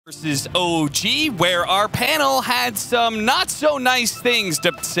Versus OG, where our panel had some not so nice things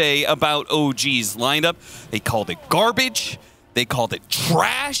to say about OG's lineup. They called it garbage. They called it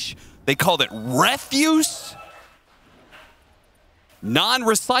trash. They called it refuse.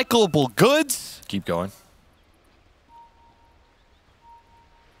 Non-recyclable goods. Keep going.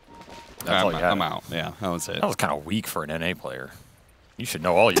 I'm out. Yeah, that was it. That was kind of weak for an NA player. You should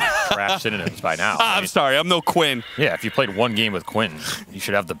know all your trash synonyms by now. I'm sorry, I'm no Quinn. Yeah, if you played one game with Quinn, you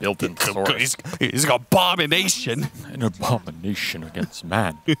should have the built-in thesaurus. He's an abomination. An abomination against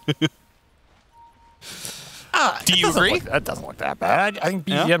man. Do you agree? That doesn't look that bad. I think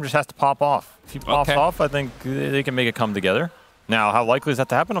BZM just has to pop off. If he pops off, I think they can make it come together. Now, how likely is that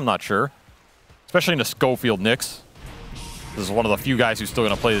to happen? I'm not sure. Especially in the Schofield Knicks. This is one of the few guys who's still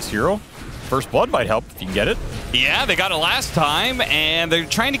going to play this hero. First Blood might help if you can get it. Yeah, they got it last time, and they're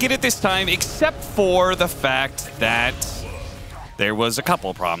trying to get it this time, except for the fact that there was a couple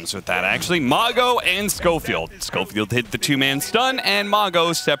of problems with that, actually. Mago and Schofield. Schofield hit the two-man stun, and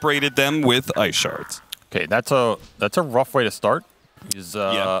Mago separated them with Ice Shards. Okay, that's a rough way to start.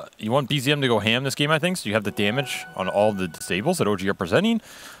 You want BZM to go ham this game, I think, so you have the damage on all the disables that OG are presenting.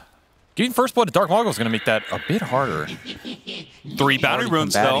 Getting First Blood to Dark Mago is going to make that a bit harder. 3 bounty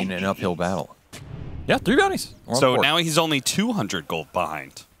runes, though. An uphill battle. Yeah, 3 bounties. So now he's only 200 gold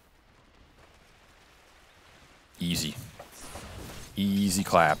behind. Easy. Easy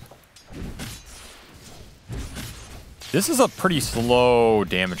clap. This is a pretty slow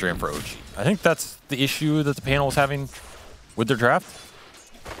damage ramp for OG. I think that's the issue that the panel is having with their draft.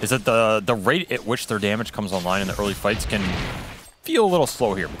 Is that the rate at which their damage comes online in the early fights can feel a little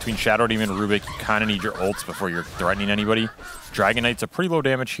slow here. Between Shadow Demon and Rubik, you kind of need your ults before you're threatening anybody. Dragon Knight's a pretty low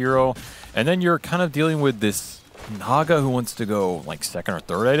damage hero. And then you're kind of dealing with this Naga who wants to go like second or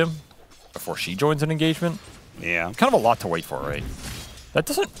third item before she joins an engagement. Yeah. Kind of a lot to wait for, right? That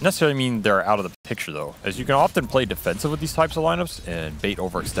doesn't necessarily mean they're out of the picture, though, as you can often play defensive with these types of lineups and bait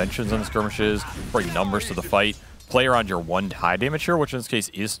overextensions on the skirmishes, bring numbers to the fight, play around your one high damage hero, which in this case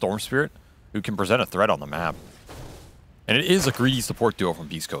is Storm Spirit, who can present a threat on the map. And it is a greedy support duo from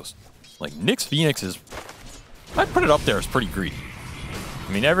Beast Coast. Like, Nyx Phoenix is, I'd put it up there as pretty greedy.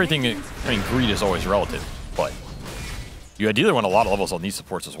 I mean, greed is always relative, but you ideally want a lot of levels on these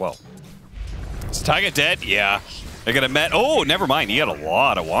supports as well. Is Taiga dead? Yeah. They're going to met. Oh, never mind. He had a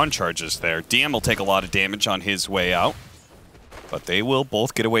lot of wand charges there. DM will take a lot of damage on his way out, but they will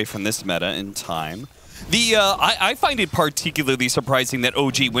both get away from this meta in time. I find it particularly surprising that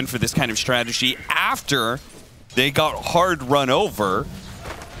OG went for this kind of strategy after they got hard run over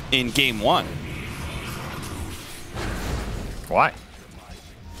in game 1. Why?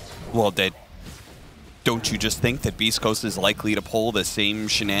 Well, don't you just think that Beast Coast is likely to pull the same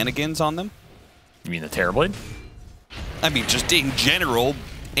shenanigans on them? You mean the Terrorblade? I mean, just in general,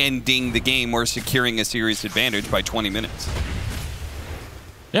 ending the game or securing a serious advantage by 20 minutes.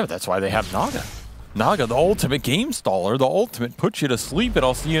 Yeah, but that's why they have Naga. Naga, the ultimate game staller, the ultimate put you to sleep and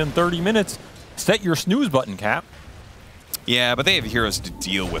I'll see you in 30 minutes. Set your snooze button, Cap. Yeah, but they have heroes to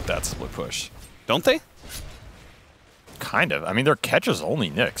deal with that split push. Don't they? Kind of. I mean, their catch is only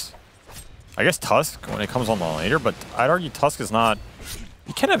Nyx. I guess Tusk when it comes on later, but I'd argue Tusk is not...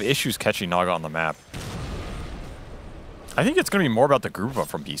 You can have issues catching Naga on the map. I think it's going to be more about the group up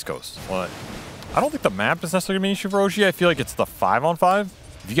from Beast Coast. But I don't think the map is necessarily going to be an issue for OG. I feel like it's the 5-on-5.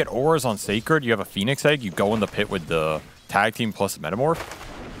 If you get auras on Sacred, you have a Phoenix Egg, you go in the pit with the tag team plus Metamorph.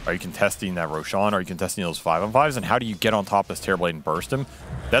 Are you contesting that Roshan? Are you contesting those 5-on-5s? And how do you get on top of this Terrorblade and burst him?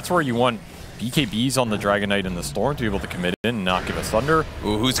 That's where you want BKBs on the Dragon Knight and the Storm to be able to commit in and not give us Thunder.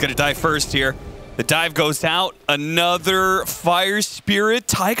 Ooh, who's going to die first here? The dive goes out. Another Fire Spirit.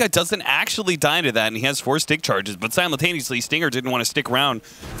 Taiga doesn't actually die to that, and he has 4 stick charges. But simultaneously, Stinger didn't want to stick around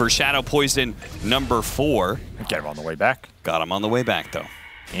for Shadow Poison number 4. Get him on the way back. Got him on the way back, though.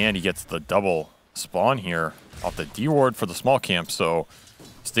 And he gets the double spawn here off the D-Ward for the small camp, so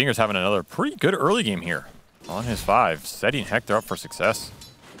Stinger's having another pretty good early game here on his 5, setting Hector up for success,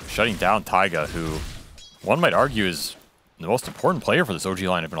 shutting down Taiga, who one might argue is the most important player for this OG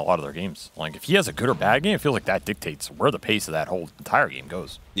lineup in a lot of their games. Like, if he has a good or bad game, it feels like that dictates where the pace of that whole entire game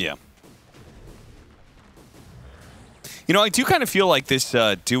goes. Yeah. You know, I do kind of feel like this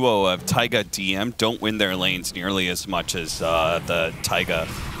duo of Taiga DM don't win their lanes nearly as much as the Taiga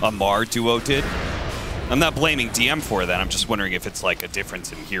Amar duo did. I'm not blaming DM for that. I'm just wondering if it's like a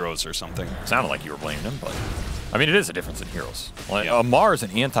difference in heroes or something. Sounded like you were blaming him, but I mean, it is a difference in heroes. Like, Amar is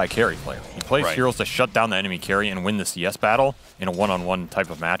an anti-carry player. He plays heroes to shut down the enemy carry and win the CS battle in a one-on-one type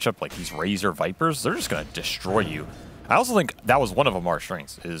of matchup. Like these Razor Vipers, they're just going to destroy you. I also think that was one of Amar's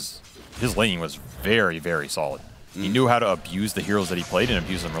strengths, is his laning was very, very solid. He knew how to abuse the heroes that he played and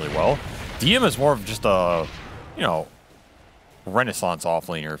abuse them really well. DM is more of just a, you know, renaissance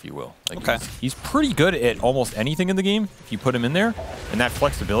offlaner, if you will. Like okay. He's pretty good at almost anything in the game if you put him in there. And that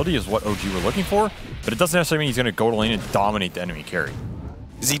flexibility is what OG were looking for. But it doesn't necessarily mean he's going to go to lane and dominate the enemy carry.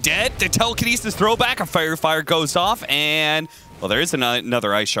 Is he dead? The telekinesis throwback, a fire goes off, and, well, there is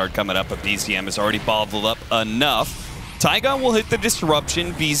another ice shard coming up, but BZM has already bottled up enough. Taiga will hit the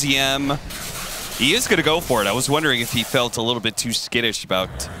disruption. BZM, he is going to go for it. I was wondering if he felt a little bit too skittish about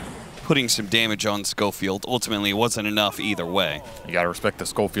putting some damage on Schofield. Ultimately, it wasn't enough either way. You got to respect the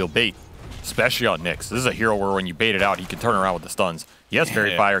Schofield bait, especially on Nyx. This is a hero where when you bait it out, he can turn around with the stuns. He has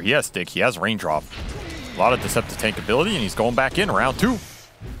Fairy Fire, he has Stick, he has Raindrop. A lot of Deceptive Tank ability, and he's going back in round 2.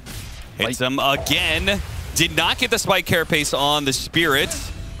 Hits him again. Did not get the spike carapace on the Spirit,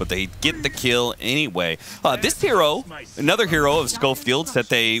 but they get the kill anyway. This hero, another hero of Schofield's that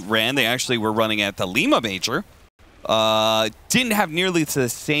they ran, they actually were running at the Lima Major, didn't have nearly the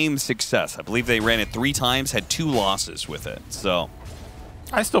same success. I believe they ran it 3 times, had 2 losses with it. So,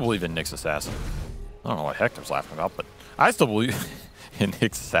 I still believe in Nyx Assassin. I don't know what Hector's laughing about, but I still believe in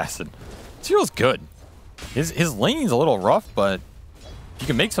Nyx Assassin. This hero's good. His laning's a little rough, but if you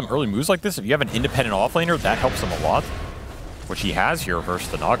can make some early moves like this, if you have an independent offlaner, that helps him a lot, which he has here versus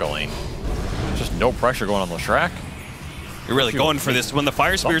the Naga lane. There's just no pressure going on Leshrac. You're really going for this one. The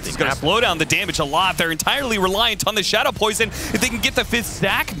Fire Spirits is going to slow down the damage a lot. They're entirely reliant on the Shadow Poison. If they can get the 5th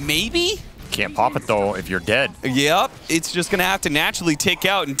stack, maybe? Can't pop it, though, if you're dead. Yep. It's just going to have to naturally tick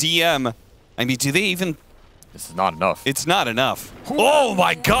out and DM. I mean, do they even... This is not enough. It's not enough. Oh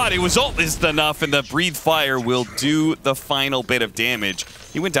my god, it was almost enough, and the Breathe Fire will do the final bit of damage.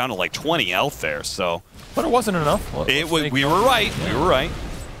 He went down to like 20 health there, so... But it wasn't enough. We were right. Yeah. We were right.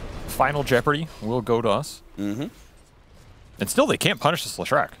 Final Jeopardy will go to us. Mm-hmm. And still, they can't punish this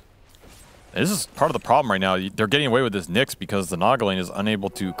Leshrac. This is part of the problem right now. They're getting away with this Nyx because the Naga lane is unable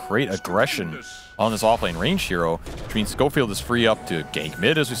to create aggression on this offlane range hero, which means Schofield is free up to gank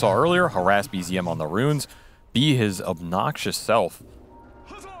mid, as we saw earlier, harass BZM on the runes, be his obnoxious self.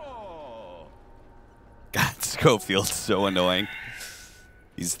 God, Schofield's so annoying.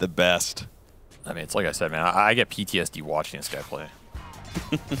 He's the best. I mean, it's like I said, man, I get PTSD watching this guy play.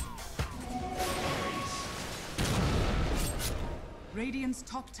 Radiant's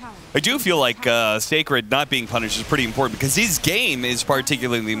top tower. I do feel like Sacred not being punished is pretty important because his game is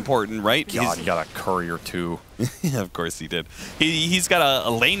particularly important, right? God, he got a courier too. Yeah, of course he did. He's got a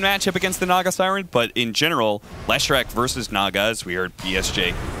lane matchup against the Naga Siren, but in general, Leshrac versus Naga, as we heard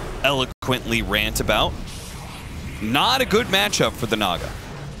BSJ eloquently rant about, not a good matchup for the Naga.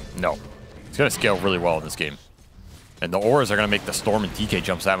 No. It's going to scale really well in this game. And the auras are going to make the Storm and DK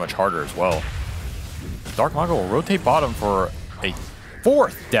jumps that much harder as well. Dark Manga will rotate bottom for a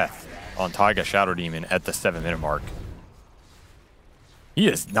 4th death on Taiga Shadow Demon at the 7-minute mark. He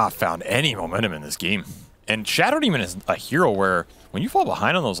has not found any momentum in this game. And Shadow Demon is a hero where when you fall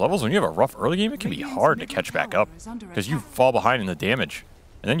behind on those levels, when you have a rough early game, it can be hard to catch back up because you fall behind in the damage.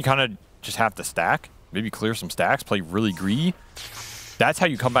 And then you kind of just have to stack, maybe clear some stacks, play really greedy. That's how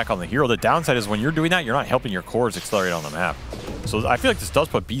you come back on the hero. The downside is when you're doing that, you're not helping your cores accelerate on the map. So I feel like this does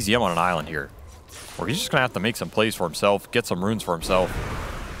put BZM on an island here, where he's just going to have to make some plays for himself, get some runes for himself,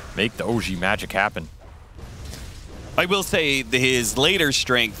 make the OG magic happen. I will say his later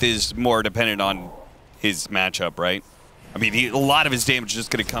strength is more dependent on his matchup, right? I mean, a lot of his damage is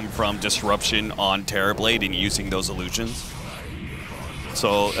just going to come from disruption on Terrorblade and using those illusions.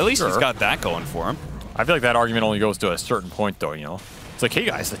 So at least he's got that going for him. I feel like that argument only goes to a certain point, though, you know? It's like, hey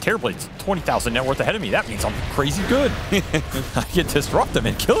guys, the Terrorblade's 20,000 net worth ahead of me. That means I'm crazy good. I can disrupt him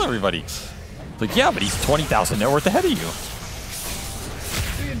and kill everybody. It's like, yeah, but he's 20,000 net worth ahead of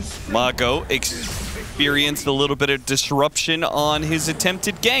you. Mago experienced a little bit of disruption on his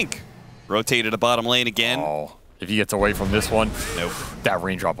attempted gank. Rotated a bottom lane again. Oh, if he gets away from this one, nope. That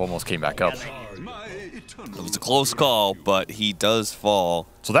raindrop almost came back up. It was a close call, but he does fall.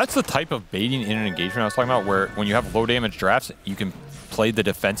 So that's the type of baiting in an engagement I was talking about, where when you have low damage drafts, you can play the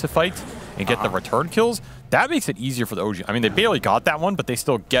defensive fights and get the return kills. That makes it easier for the OG. I mean, they barely got that one, but they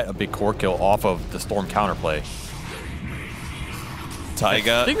still get a big core kill off of the Storm counterplay.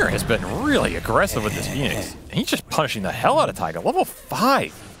 Taiga. Stinger has been really aggressive with this Phoenix. And he's just punishing the hell out of Taiga. Level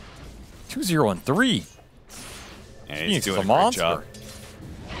 5. 2-0 and 3. Yeah, Phoenix doing is a great monster. Job.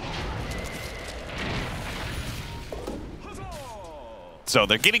 So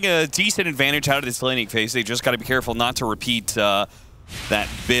they're getting a decent advantage out of this laning phase. They just got to be careful not to repeat that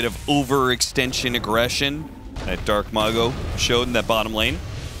bit of overextension aggression that Dark Mago showed in that bottom lane.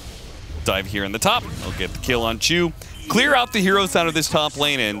 dive here in the top. He'll get the kill on Chu. Clear out the heroes out of this top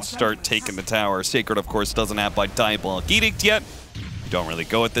lane and start taking the tower. Sacred, of course, doesn't have by Diabolic Edict yet. You don't really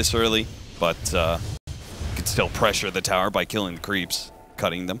go at this early, but you can still pressure the tower by killing the creeps,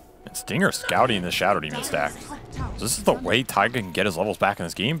 cutting them. And Stinger scouting the Shadow Demon stack. So this is the way Taiga can get his levels back in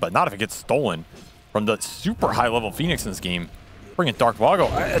this game, but not if it gets stolen from the super high level Phoenix in this game. Bringing Dark Mago.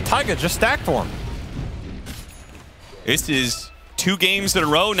 Taiga just stacked for him. This is 2 games in a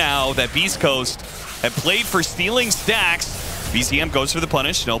row now that Beast Coast have played for stealing stacks. BZM goes for the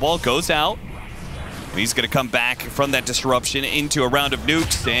punish. Snowball goes out. And he's going to come back from that disruption into a round of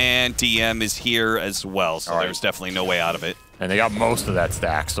nukes, and DM is here as well, so there's definitely no way out of it. And they got most of that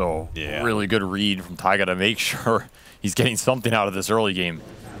stack, so really good read from Taiga to make sure he's getting something out of this early game,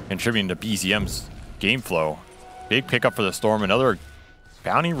 contributing to BZM's game flow. Big pickup for the Storm, another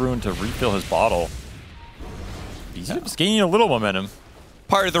bounty rune to refill his bottle. BZM's gaining a little momentum.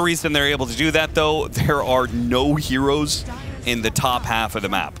 Part of the reason they're able to do that, though, there are no heroes in the top half of the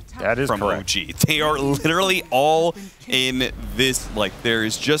map. That is from correct. OG. They are literally all in this, like, there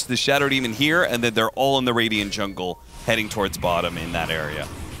is just the Shadow Demon here, and then they're all in the Radiant jungle, heading towards bottom in that area.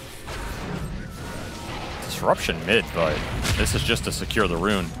 Disruption mid, but this is just to secure the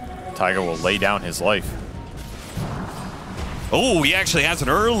rune. Taiga will lay down his life. Oh, he actually has an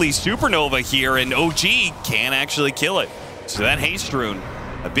early Supernova here, and OG can actually kill it. So that haste rune,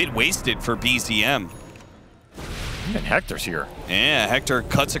 a bit wasted for BZM. Even Hector's here. Yeah, Hector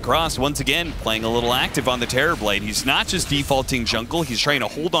cuts across once again, playing a little active on the Terrorblade. He's not just defaulting jungle, he's trying to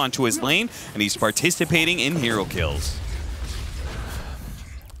hold on to his lane, and he's participating in hero kills.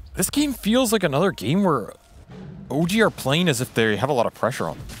 This game feels like another game where OG are playing as if they have a lot of pressure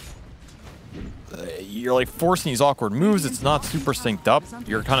on them. You're like forcing these awkward moves. It's not super synced up.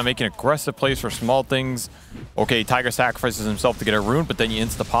 You're kind of making aggressive plays for small things. Okay, Tiger sacrifices himself to get a rune, but then you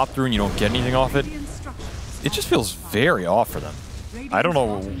insta-pop through and you don't get anything off it. It just feels very off for them. I don't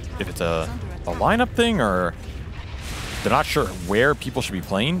know if it's a lineup thing or they're not sure where people should be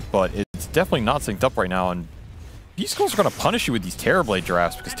playing, but it's definitely not synced up right now. And Beast Coast are going to punish you with these Terrorblade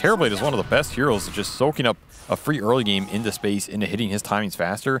drafts because Terrorblade is one of the best heroes at just soaking up a free early game into space, into hitting his timings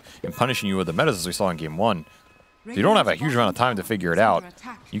faster, and punishing you with the metas as we saw in game 1. So you don't have a huge amount of time to figure it out.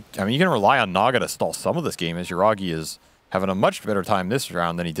 I mean, you can rely on Naga to stall some of this game, as Yuragi is having a much better time this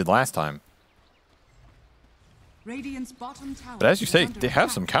round than he did last time. But as you say, they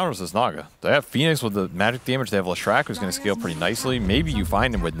have some counters as Naga. They have Phoenix with the magic damage. They have Leshrac, who's going to scale pretty nicely. Maybe you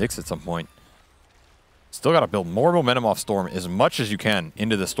find him with Nyx at some point. Still got to build more momentum off Storm as much as you can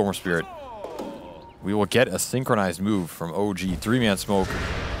into the Storm Spirit. We will get a synchronized move from OG. 3-man smoke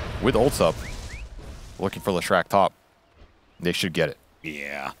with ults up. Looking for Leshrac top. They should get it.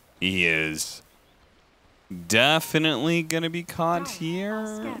 Yeah, he is definitely going to be caught here.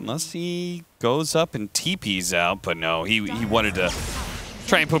 Unless he goes up and TP's out. But no, he wanted to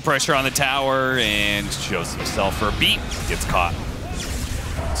try and put pressure on the tower and shows himself for a beat. Gets caught.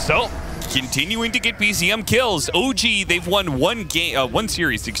 So, continuing to get BZM kills. OG, they've won one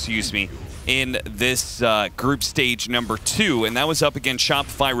series, excuse me, in this group stage number 2, and that was up against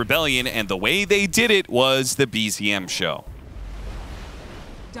Shopify Rebellion, and the way they did it was the BZM show.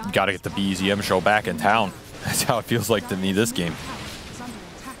 Got to get the BZM show back in town. That's how it feels like to me this game.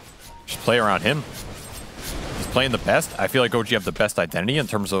 Just play around him. He's playing the best. I feel like OG have the best identity in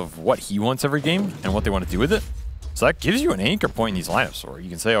terms of what he wants every game and what they want to do with it. So that gives you an anchor point in these lineups where you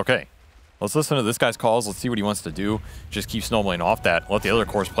can say, okay, let's listen to this guy's calls. Let's see what he wants to do. Just keep snowballing off that. Let the other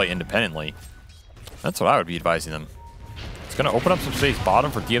cores play independently. That's what I would be advising them. It's going to open up some space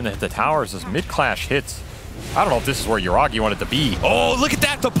bottom for DM to hit the towers as mid-clash hits. I don't know if this is where Yuragi wanted to be. Oh, look at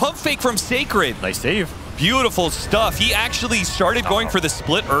that. The pump fake from Sacred. Nice save. Beautiful stuff. He actually started going for the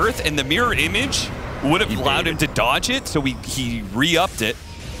split earth, and the mirror image would have allowed him to dodge it, so he re-upped it.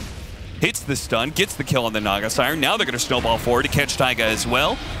 Hits the stun, gets the kill on the Naga Siren. Now they're going to snowball forward to catch Taiga as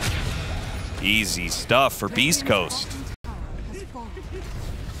well. Easy stuff for Beast Coast.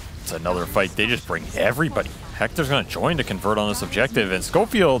 It's another fight. They just bring everybody. Hector's going to join to convert on this objective, and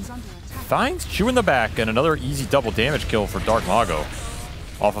Schofield finds Chu in the back, and another easy double damage kill for Dark Mago.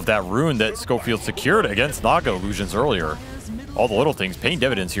 Off of that rune that Schofield secured against Naga illusions earlier. All the little things paying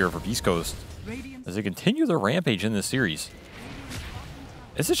dividends here for Beast Coast as they continue their rampage in this series.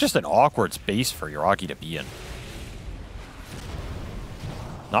 This is just an awkward space for Yuragi to be in.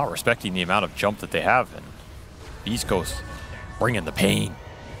 Not respecting the amount of jump that they have, and Beast Coast bringing the pain.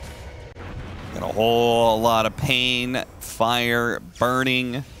 Got a whole lot of pain, fire,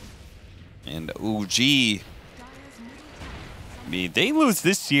 burning, and OG. I mean, they lose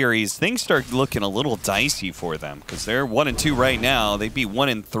this series, things start looking a little dicey for them because they're 1-2 right now. They'd be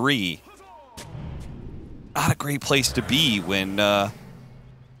 1-3 not a great place to be when your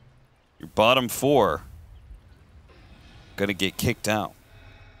bottom 4 gonna get kicked out.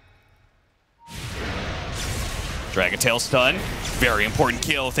 Dragon Tail stun. Very important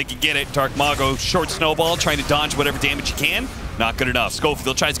kill if they can get it. Dark Mago, short snowball, trying to dodge whatever damage you can. Not good enough.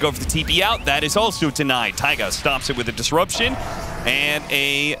 Schofield tries to go for the TP out. That is also denied. Taiga stops it with a disruption. And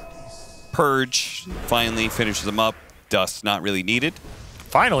a purge finally finishes them up. Dust not really needed.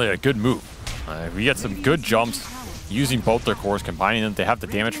 Finally, a good move. We get some good jumps using both their cores, combining them. They have the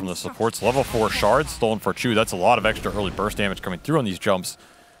damage from the supports. Level 4 shards stolen for Chu. That's a lot of extra early burst damage coming through on these jumps.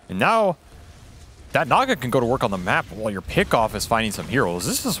 And now that Naga can go to work on the map while your pickoff is finding some heroes.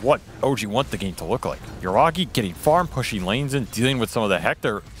 This is what OG want the game to look like. Yuragi getting farm, pushing lanes in, dealing with some of the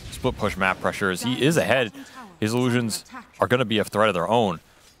Hector split push map pressures. He is ahead. His illusions are going to be a threat of their own.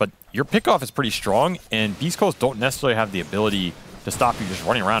 But your pickoff is pretty strong, and Beast Coast don't necessarily have the ability to stop you just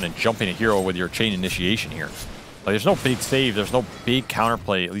running around and jumping a hero with your chain initiation here. Like, there's no big save, there's no big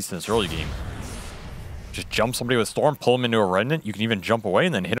counterplay, at least in this early game. Just jump somebody with Storm, pull him into a Remnant. You can even jump away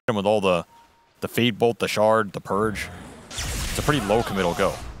and then hit him with all the Fade Bolt, the Shard, the Purge. It's a pretty low committal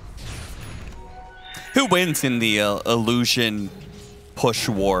go. Who wins in the illusion push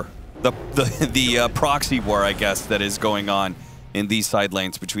war? The proxy war, I guess, that is going on in these side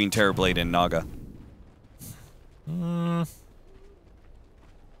lanes between Terrorblade and Naga?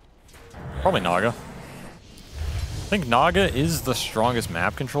 Probably Naga. I think Naga is the strongest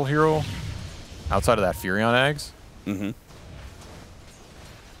map control hero outside of that Furion Eggs.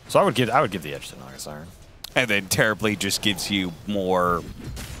 So I would give the edge to Naga Siren. And then Terrorblade just gives you more,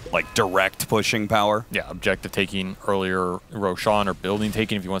 like, direct pushing power. Yeah, objective taking earlier, Roshan or building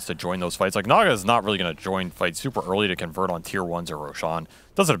taking if he wants to join those fights. Like, Naga is not really going to join fights super early to convert on tier 1s or Roshan.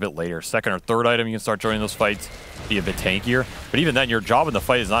 Does it a bit later. Second or third item, you can start joining those fights, be a bit tankier. But even then, your job in the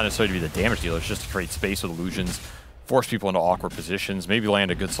fight is not necessarily to be the damage dealer. It's just to trade space with illusions, force people into awkward positions, maybe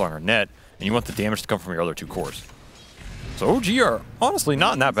land a good song or net, and you want the damage to come from your other 2 cores. So OG are honestly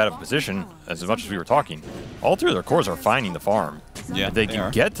not in that bad of a position as much as we were talking. All 3 of their cores are finding the farm. Yeah, if they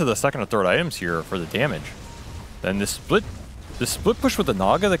can get to the second or third items here for the damage, then this split push with the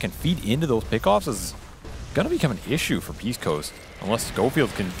Naga that can feed into those pickoffs is going to become an issue for Beast Coast unless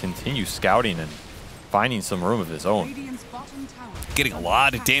Schofield can continue scouting and finding some room of his own. Getting a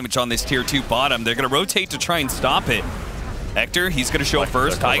lot of damage on this tier 2 bottom. They're going to rotate to try and stop it. Hector, he's going to show up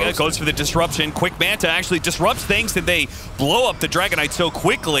first. Taiga goes for the disruption. Quick Manta actually disrupts things, and they blow up the Dragonite so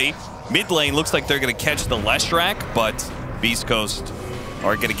quickly. Mid lane looks like they're going to catch the Leshrac, but Beast Coast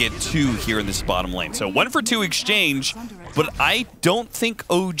are going to get 2 here in this bottom lane. So 1 for 2 exchange, but I don't think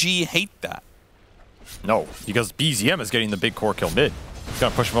OG hate that. No, because BZM is getting the big core kill mid. He's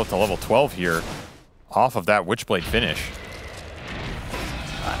going to push him up to level 12 here off of that Witchblade finish.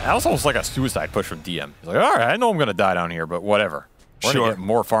 That was almost like a suicide push from DM. He's like, all right, I know I'm going to die down here, but whatever. We're going to get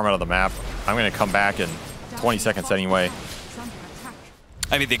more farm out of the map. I'm going to come back in 20 seconds anyway.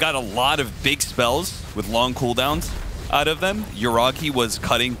 I mean, they got a lot of big spells with long cooldowns out of them. Yuragi was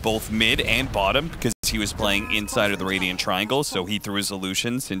cutting both mid and bottom because he was playing inside of the Radiant Triangle, so he threw his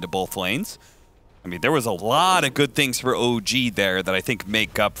illusions into both lanes. I mean, there was a lot of good things for OG there that I think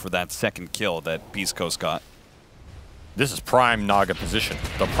make up for that second kill that Beast Coast got. This is prime Naga position,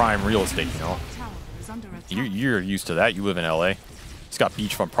 the prime real estate, you know. You're used to that. You live in LA. He's got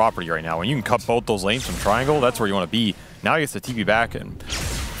beachfront property right now. When you can cut both those lanes from Triangle, that's where you want to be. Now he gets the TP back, and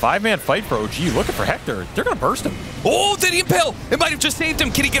 5-man fight for OG. Looking for Hector. They're going to burst him. Oh, did he impale? It might have just saved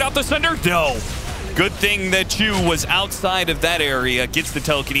him. Can he get out the thunder? No. Good thing that Chu was outside of that area. Gets the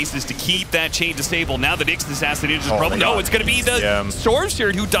telekinesis to keep that chain disabled. Now the Nyx assassination is problem. No, it's going to be the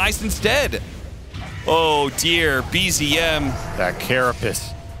Swordseer who dies instead. Oh dear, BZM. That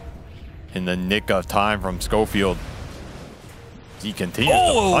Carapace in the nick of time from Schofield. He continues to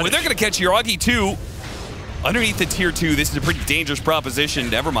punish. They're going to catch Yuragi too. Underneath the tier 2, this is a pretty dangerous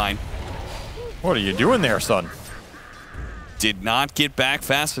proposition. Never mind. What are you doing there, son? Did not get back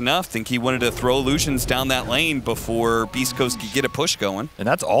fast enough. Think he wanted to throw illusions down that lane before Beast Coast could get a push going. And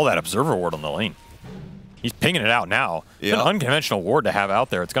that's all that Observer Ward on the lane. He's pinging it out now. It's an unconventional ward to have out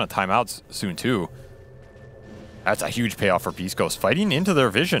there. It's going to time out soon too. That's a huge payoff for Beast Coast. Fighting into their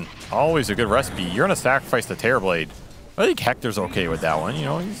vision. Always a good recipe. You're going to sacrifice the Terrorblade. I think Hector's okay with that one. You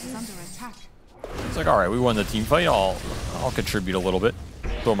know, he's like, all right, we won the team fight. I'll contribute a little bit.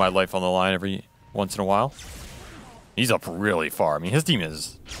 Throw my life on the line every once in a while. He's up really far. I mean, his team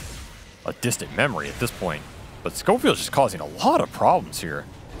is a distant memory at this point. But Schofield's just causing a lot of problems here.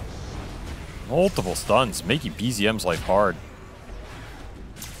 Multiple stuns, making BZM's life hard.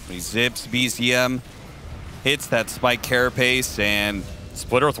 He zips BZM. Hits that Spike Carapace, and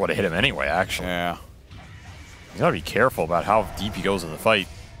Split Earth would have hit him anyway, actually. Yeah. You gotta be careful about how deep he goes in the fight.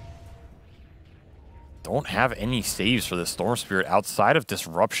 Don't have any saves for this Storm Spirit outside of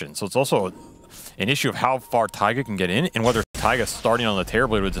Disruption, so it's also an issue of how far Taiga can get in and whether Taiga's starting on the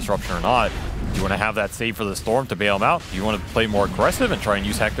Terrorblade with Disruption or not. Do you want to have that save for the Storm to bail him out? Do you want to play more aggressive and try and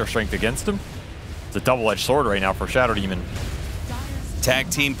use Hector Strength against him? It's a double-edged sword right now for Shadow Demon. Tag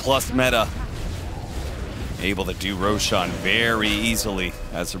team plus meta. Able to do Roshan very easily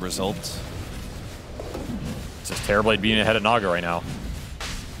as a result. It's just Terrorblade being ahead of Naga right now.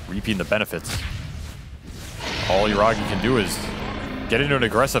 Reaping the benefits. All Yuragi can do is get into an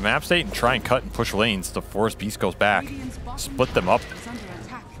aggressive map state and try and cut and push lanes to force beastcoast back. Split them up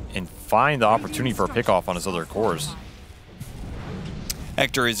and find the opportunity for a pickoff on his other cores.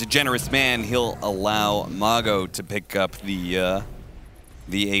 Hector is a generous man. He'll allow Mago to pick up the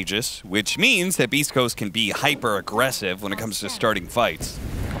Aegis, which means that beastcoast can be hyper-aggressive when it comes to starting fights.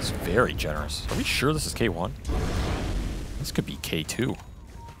 That's very generous. Are we sure this is K1? This could be K2.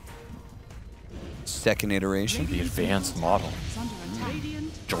 Second iteration. The advanced model.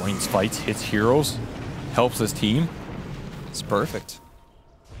 Joins fights, hits heroes, helps his team. It's perfect.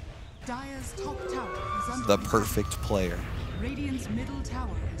 Dire's top tower is under The attack. perfect player. Radiant's middle tower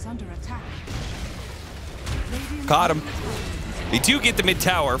is under attack. Caught him. They do get the mid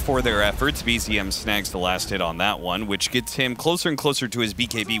tower for their efforts. BZM snags the last hit on that one, which gets him closer and closer to his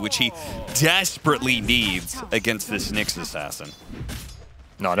BKB, which he desperately needs against this Nyx assassin.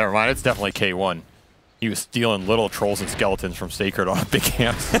 No, never mind. It's definitely K1. He was stealing little trolls and skeletons from Sacred on a big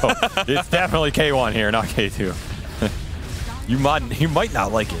camp, so it's definitely K1 here, not K2. You might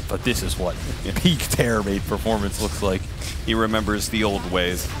not like it, but this is what peak Terrorblade performance looks like. He remembers the old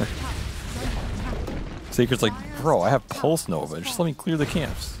ways. Sacred's like, bro, I have Pulse Nova. Just let me clear the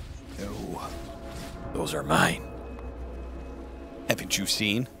camps. No. Those are mine. Haven't you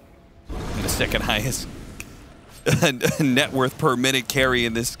seen? I'm the second highest net worth per minute carry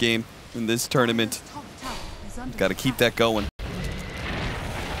in this game, in this tournament. Got to keep that going.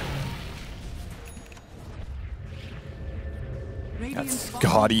 That's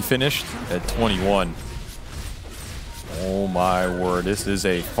gaudy finished at 21. Oh my word, this is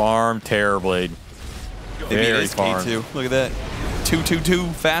a farm Terrorblade. Maybe it Very is farm. K2. Look at that.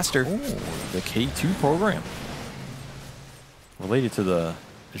 2-2-2 faster. Ooh, the K2 program. Related to the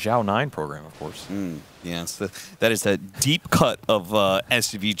Zhao 9 program, of course. Yes, that is a deep cut of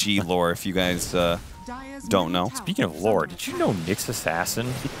SVG lore, if you guys don't know. Speaking of lore, did you know Nyx Assassin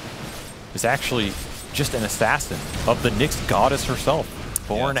is actually just an assassin of the Nyx goddess herself,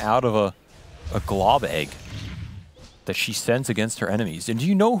 born out of a glob egg that she sends against her enemies. And do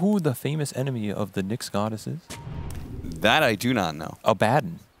you know who the famous enemy of the Nyx goddess is? That I do not know.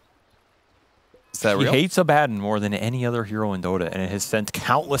 Abaddon. Is that He real? hates Abaddon more than any other hero in Dota, and it has sent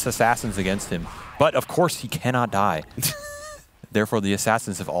countless assassins against him. But of course, he cannot die. Therefore, the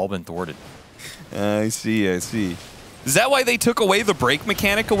assassins have all been thwarted. I see, I see. Is that why they took away the break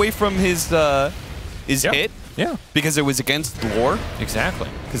mechanic away from his hit? Yeah, Because it was against lore? exactly.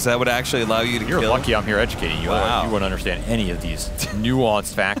 Because that would actually allow you to You're kill? lucky I'm here educating you. Wow. Otherwise, you wouldn't understand any of these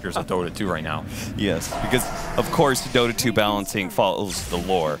nuanced factors of Dota 2 right now. Yes, because of course Dota 2 balancing follows the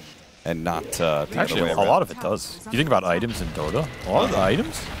lore and not the Actually, other a way around. lot of it does. You think about items in Dota, a lot of the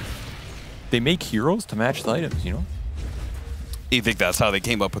items, they make heroes to match the items, you know? You think that's how they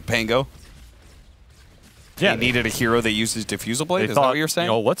came up with Pango? Yeah, They needed a hero that uses diffusal blade? Is that what you're saying?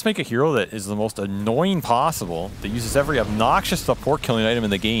 You know, let's make a hero that is the most annoying possible, that uses every obnoxious support killing item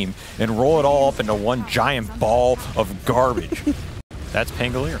in the game, and roll it all up into one giant ball of garbage. That's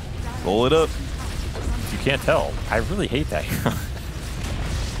Pangolier. Roll it up. If you can't tell, I really hate that hero.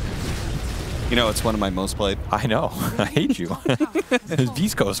 You know, it's one of my most played. I know. I hate you. His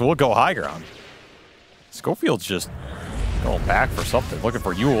beastcoast will go high ground. Schofield's just going back for something, looking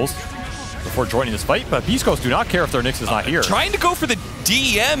for Yules before joining this fight, but beastcoast do not care if their Nyx is not here. Trying to go for the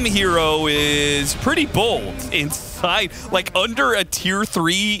DM hero is pretty bold. Inside, like under a tier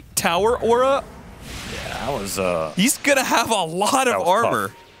 3 tower aura, That was he's gonna have a lot of armor.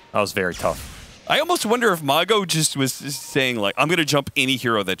 tough. That was very tough. I almost wonder if Mago just was just saying like, I'm gonna jump any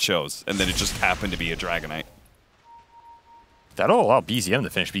hero that shows, and then it just happened to be a Dragonite. That'll allow BZM to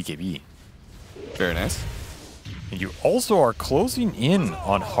finish BKB. Very nice. And you also are closing in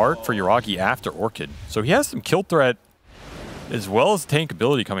on Heart for Yuragi after Orchid. So he has some kill threat as well as tank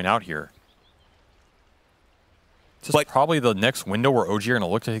ability coming out here. This is probably the next window where OG are going to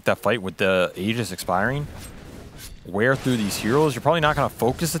look to take that fight with the Aegis expiring. Wear through these heroes. You're probably not going to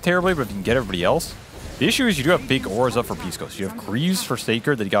focus the Terrorblade, but if you can get everybody else. The issue is you do have big auras up for beastcoast. You have Greaves for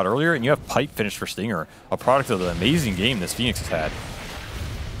Sacred that he got earlier, and you have Pipe finished for Stinger, a product of the amazing game this Phoenix has had.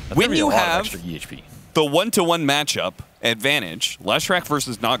 That's When gonna be you a lot of have extra EHP. the 1-to-1 matchup advantage, Leshrac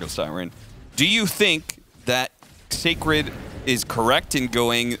versus Naga Siren, do you think that Sacred is correct in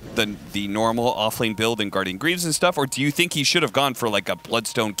going the normal offlane build and Guardian Greaves and stuff, or do you think he should have gone for like a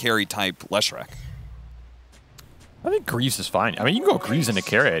Bloodstone carry type Leshrac? I think Greaves is fine. I mean, you can go Greaves into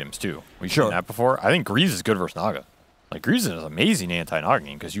carry items too. We've seen that before. I think Greaves is good versus Naga. Like, Greaves is an amazing anti-Naga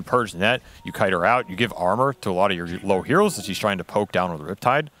game because you purge the net, you kite her out, you give armor to a lot of your low heroes that she's trying to poke down with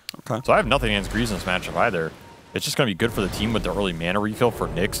Riptide. Okay. So I have nothing against Greaves in this matchup either. It's just going to be good for the team with the early mana refill for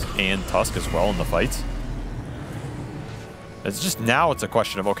Nyx and Tusk as well in the fights. It's just now it's a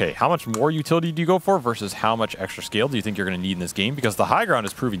question of, okay, how much more utility do you go for versus how much extra scale do you think you're going to need in this game? Because the high ground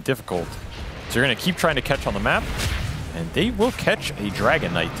is proving difficult. So you're going to keep trying to catch on the map, and they will catch a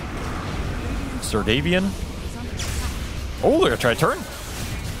Dragon Knight. Sir Davian. Oh, they're going to try to turn.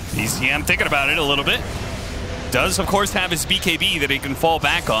 BCM thinking about it a little bit. Does, of course, have his BKB that he can fall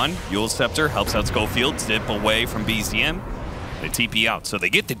back on. Eul Scepter helps out Schofield, zip away from BCM. They TP out, so they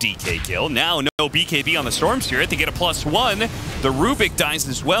get the DK kill. Now, no BKB on the Storm Spirit. They get a +1. The Rubik dies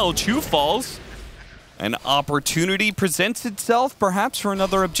as well. Chu falls. An opportunity presents itself, perhaps, for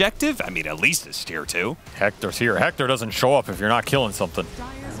another objective. I mean, at least it's tier 2. Hector's here. Hector doesn't show up if you're not killing something.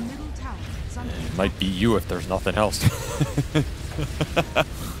 Dire's middle tower is under It might be you if there's nothing else.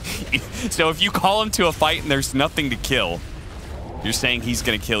 So if you call him to a fight and there's nothing to kill, you're saying he's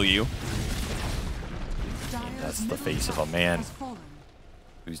going to kill you? That's the face of a man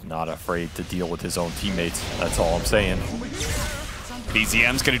who's not afraid to deal with his own teammates. That's all I'm saying.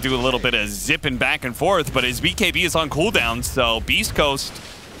 BZM's going to do a little bit of zipping back and forth, but his BKB is on cooldown, so Beast Coast,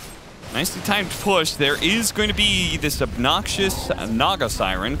 nicely timed push. There is going to be this obnoxious Naga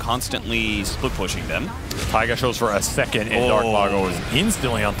Siren constantly split pushing them. Taiga shows for a second, and Dark Mago is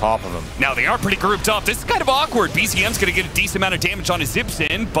instantly on top of him. Now they are pretty grouped up. This is kind of awkward. BCM's going to get a decent amount of damage on his zips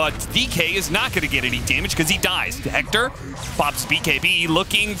in, but DK is not going to get any damage because he dies. Hector pops BKB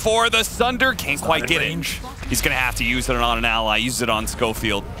looking for the Sunder. Can't quite get it. He's going to have to use it on an ally. Use it on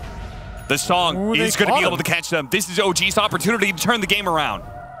Schofield. The song is going to be able to catch them. This is OG's opportunity to turn the game around.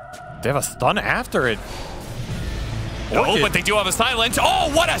 They have a stun after it. No, but they do have a silence.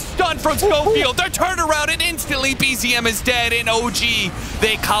 Oh, what a stun from Schofield. They're turned around and instantly BCM is dead. And OG,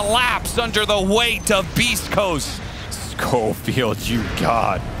 they collapse under the weight of Beast Coast. Schofield, you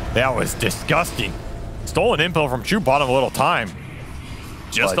god. That was disgusting. Stolen impel from Chu bought him a little time.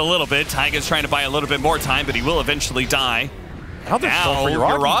 Just a little bit. Taiga's trying to buy a little bit more time, but he will eventually die. Now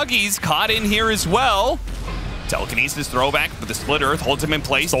Yuragi's caught in here as well. Telekinesis throwback, but the Split Earth holds him in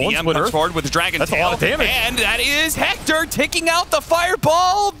place. DM comes forward with the Dragon Tail. That's a lot of damage. And that is Hector taking out the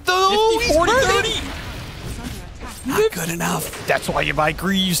Fireball. 50, 40, 30. Not good enough. That's why you buy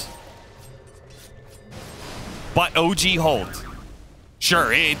Greaves. But OG holds.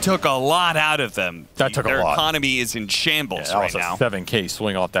 Sure, it took a lot out of them. That took a lot. Their economy is in shambles right now. That was a 7K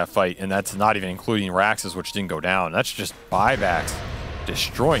swing off that fight, and that's not even including Rax's, which didn't go down. That's just buybacks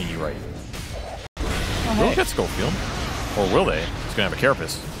destroying you right. They'll get Schofield. Or will they? He's going to have a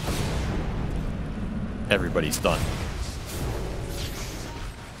Carapace. Everybody's done.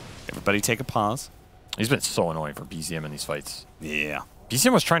 Everybody take a pause. He's been so annoying for BCM in these fights. Yeah.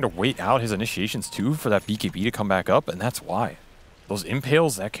 BCM was trying to wait out his initiations too for that BKB to come back up, and that's why. Those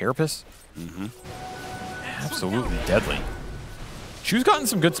impales, that Carapace, absolutely deadly. Chu's gotten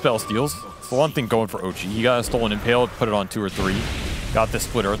some good spell steals. It's the one thing going for OG. He got a stolen impale, put it on 2 or 3. Got this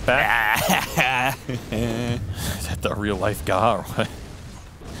Split Earth back. Is that the real life guy or what?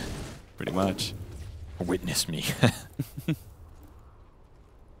 Pretty much. Witness me.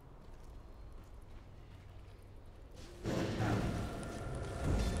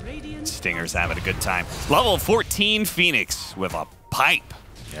 Stinger's having a good time. Level 14 Phoenix with a pipe.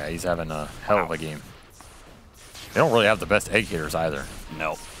 Yeah, he's having a hell of a game. They don't really have the best egg hitters either.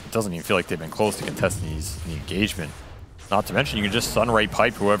 No. It doesn't even feel like they've been close to contesting the engagement. Not to mention, you can just Sunray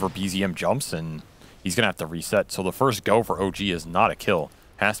pipe whoever BZM jumps, and he's going to have to reset. So the first go for OG is not a kill.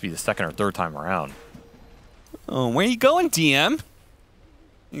 Has to be the second or third time around. Oh, where you going, DM?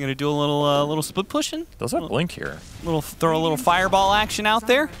 You gonna do a little split pushing? Does that blink here? Throw a little fireball action out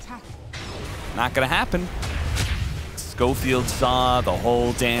there? Not gonna happen. Schofield saw the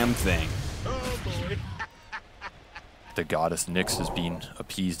whole damn thing. The goddess Nyx is being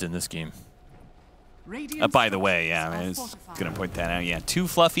appeased in this game. By the way, yeah, I was gonna point that out. Yeah, 2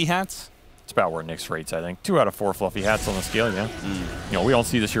 fluffy hats. It's about where Nyx rates, I think. 2 out of 4 fluffy hats on the scale, yeah. You know, we don't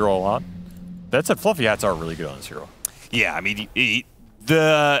see this hero a lot. That said, fluffy hats are really good on this hero. Yeah, I mean,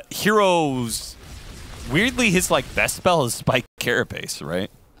 the heroes, weirdly, his best spell is Spike Carapace, right?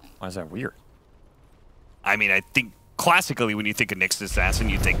 Why is that weird? I mean, I think classically, when you think of Nyx Assassin,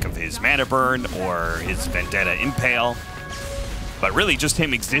 you think of his Mana Burn or his Vendetta Impale. But really, just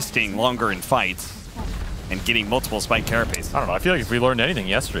him existing longer in fights and getting multiple spike carapace. I don't know. I feel like if we learned anything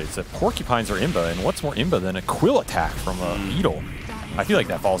yesterday, it's that porcupines are imba, and what's more imba than a quill attack from a beetle? I feel like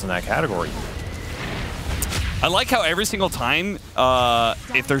that falls in that category. I like how every single time,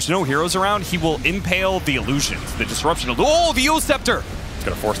 if there's no heroes around, he will impale the illusions, the disruption. Oh, the Eel Scepter! It's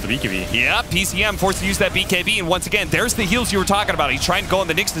going to force the BKB. Yeah, PCM forced to use that BKB, and once again, there's the heals you were talking about. He's trying to go on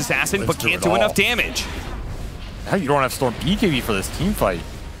the Nyx Assassin, but can't do enough damage. Now you don't have Storm BKB for this team fight. You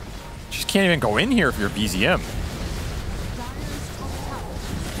just can't even go in here if you're BZM.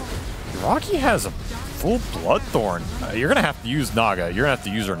 Rocky has a full Bloodthorn. You're going to have to use Naga. You're going to have to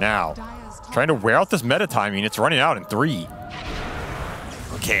use her now. Trying to wear out this meta timing. It's running out in 3.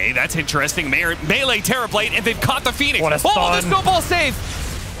 Okay, that's interesting. Melee Terrorblade, and they've caught the Phoenix. What a oh, stun. the snowball save!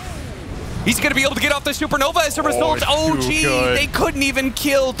 He's going to be able to get off the Supernova as a result. Oh, gee, they couldn't even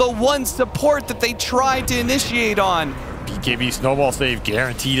kill the one support that they tried to initiate on. BKB snowball save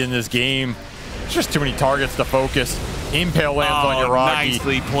guaranteed in this game. It's just too many targets to focus. Impale lands on Yuragi.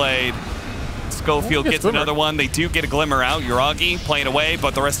 Nicely played. Schofield gets another one. They do get a glimmer out. Yuragi playing away,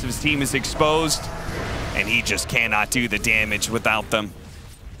 but the rest of his team is exposed. And he just cannot do the damage without them.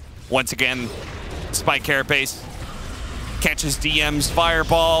 Once again, Spike Carapace catches DM's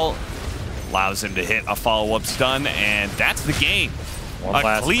Fireball, allows him to hit a follow-up stun, and that's the game. One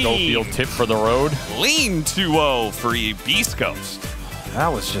last Schofield tip for the road. Clean 2-0 for Beast Coast. That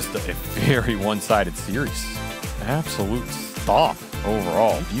was just a very one-sided series. Absolute stop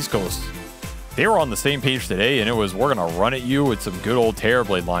overall. Beast Coast, they were on the same page today, and it was, we're going to run at you with some good old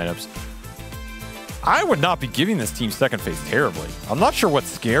Terrorblade lineups. I would not be giving this team second phase terribly. I'm not sure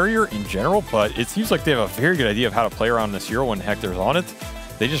what's scarier in general, but it seems like they have a very good idea of how to play around this hero when Hector's on it.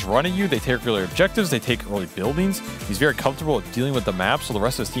 They just run at you, they take early objectives, they take early buildings. He's very comfortable at dealing with the map, so the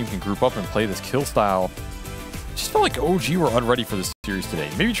rest of his team can group up and play this kill style. It just felt like OG were unready for this series today.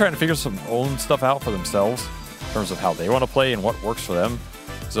 Maybe trying to figure some own stuff out for themselves in terms of how they want to play and what works for them.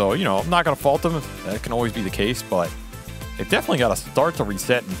 So, you know, I'm not going to fault them. That can always be the case, but they've definitely got to start to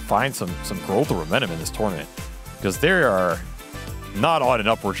reset and find some growth or momentum in this tournament, because they are not on an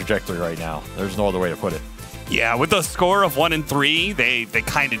upward trajectory right now. There's no other way to put it. Yeah, with a score of 1-3, they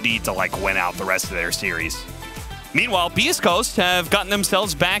kind of need to like win out the rest of their series. Meanwhile, Beast Coast have gotten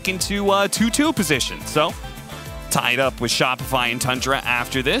themselves back into 2-2 position, so tied up with Shopify and Tundra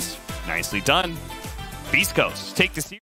after this. Nicely done. Beast Coast take the series.